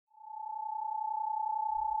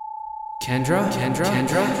Kendra?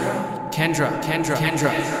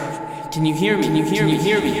 Can you hear me? Can you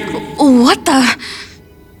hear me? What the?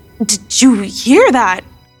 Did you hear that?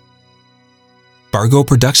 Bargo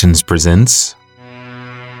Productions presents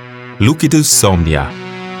Lucidus Somnia.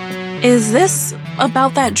 Is this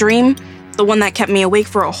about that dream? The one that kept me awake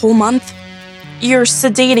for a whole month? You're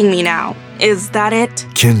sedating me now. Is that it?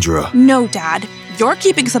 Kendra. No, Dad. You're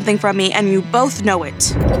keeping something from me, and you both know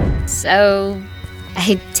it. So,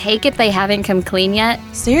 I take it they haven't come clean yet?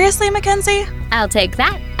 Seriously, Mackenzie? I'll take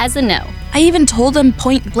that as a no. I even told them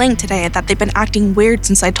point blank today that they've been acting weird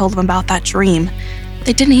since I told them about that dream.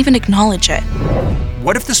 They didn't even acknowledge it.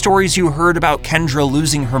 What if the stories you heard about Kendra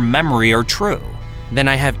losing her memory are true? Then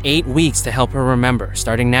I have 8 weeks to help her remember,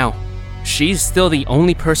 starting now. She's still the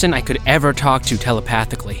only person I could ever talk to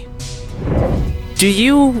telepathically. Do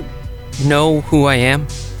you know who I am?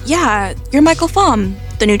 Yeah, you're Michael Pham,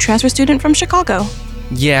 the new transfer student from Chicago.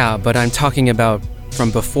 Yeah, but I'm talking about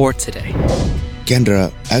from before today.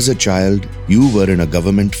 Kendra, as a child, you were in a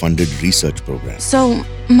government-funded research program. So,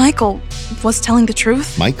 Michael was telling the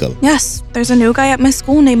truth? Michael? Yes, there's a new guy at my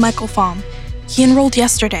school named Michael Pham. He enrolled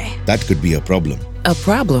yesterday. That could be a problem. A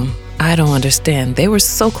problem? I don't understand. They were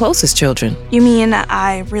so close as children. You mean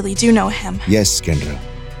I really do know him? Yes, Kendra.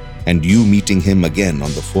 And you meeting him again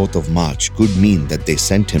on the 4th of March could mean that they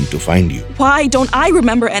sent him to find you. Why don't I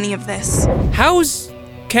remember any of this? How's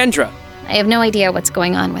Kendra? I have no idea what's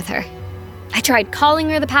going on with her. I tried calling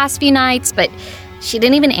her the past few nights, but she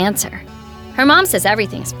didn't even answer. Her mom says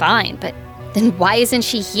everything's fine, but then why isn't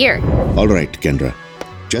she here? All right, Kendra.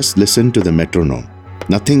 Just listen to the metronome.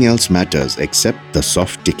 Nothing else matters except the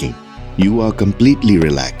soft ticking. You are completely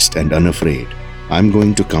relaxed and unafraid. I'm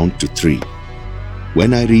going to count to 3.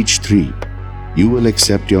 When I reach 3, you will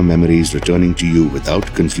accept your memories returning to you without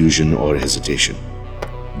confusion or hesitation.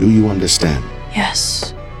 Do you understand?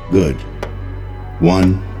 Yes. Good.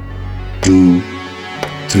 1, 2,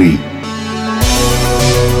 3.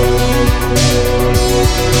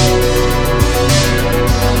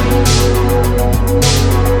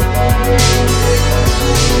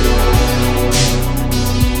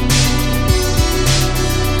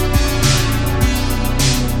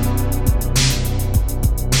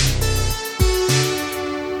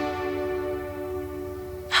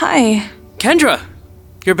 Hi. Kendra!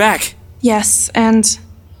 You're back. Yes, and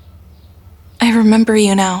I remember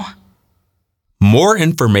you now. More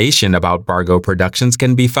information about Bargo Productions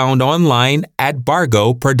can be found online at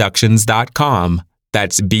bargoproductions.com.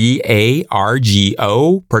 That's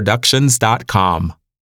BARGO Productions.com.